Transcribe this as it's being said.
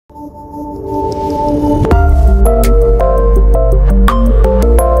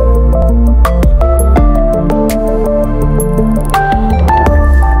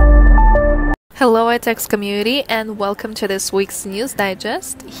IoTeX Community, and welcome to this week's News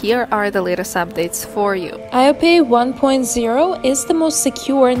Digest. Here are the latest updates for you. IoPay 1.0 is the most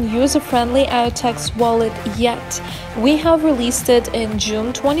secure and user-friendly IoTeX wallet yet. We have released it in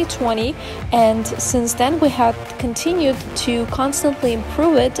June 2020, and since then we have continued to constantly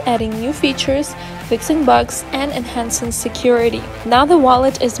improve it, adding new features, fixing bugs, and enhancing security. Now the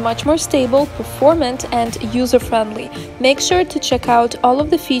wallet is much more stable, performant, and user-friendly. Make sure to check out all of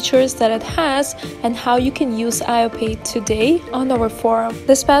the features that it has and how you can use IoPay today on our forum.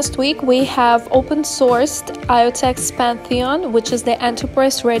 This past week we have open-sourced IoTeX Pantheon, which is the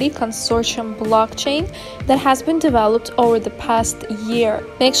enterprise-ready consortium blockchain that has been developed over the past year.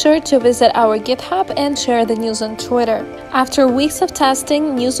 Make sure to visit our GitHub and share the news on Twitter. After weeks of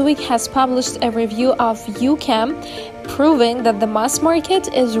testing, Newsweek has published a review of Ucam, proving that the mass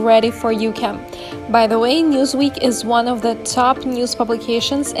market is ready for Ucam. By the way, Newsweek is one of the top news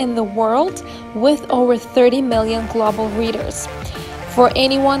publications in the world with over 30 million global readers. For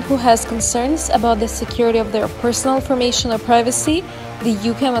anyone who has concerns about the security of their personal information or privacy, the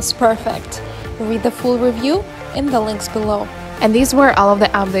Ucam is perfect. Read the full review in the links below. And these were all of the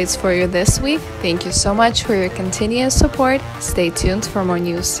updates for you this week. Thank you so much for your continuous support. Stay tuned for more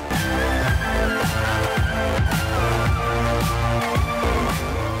news.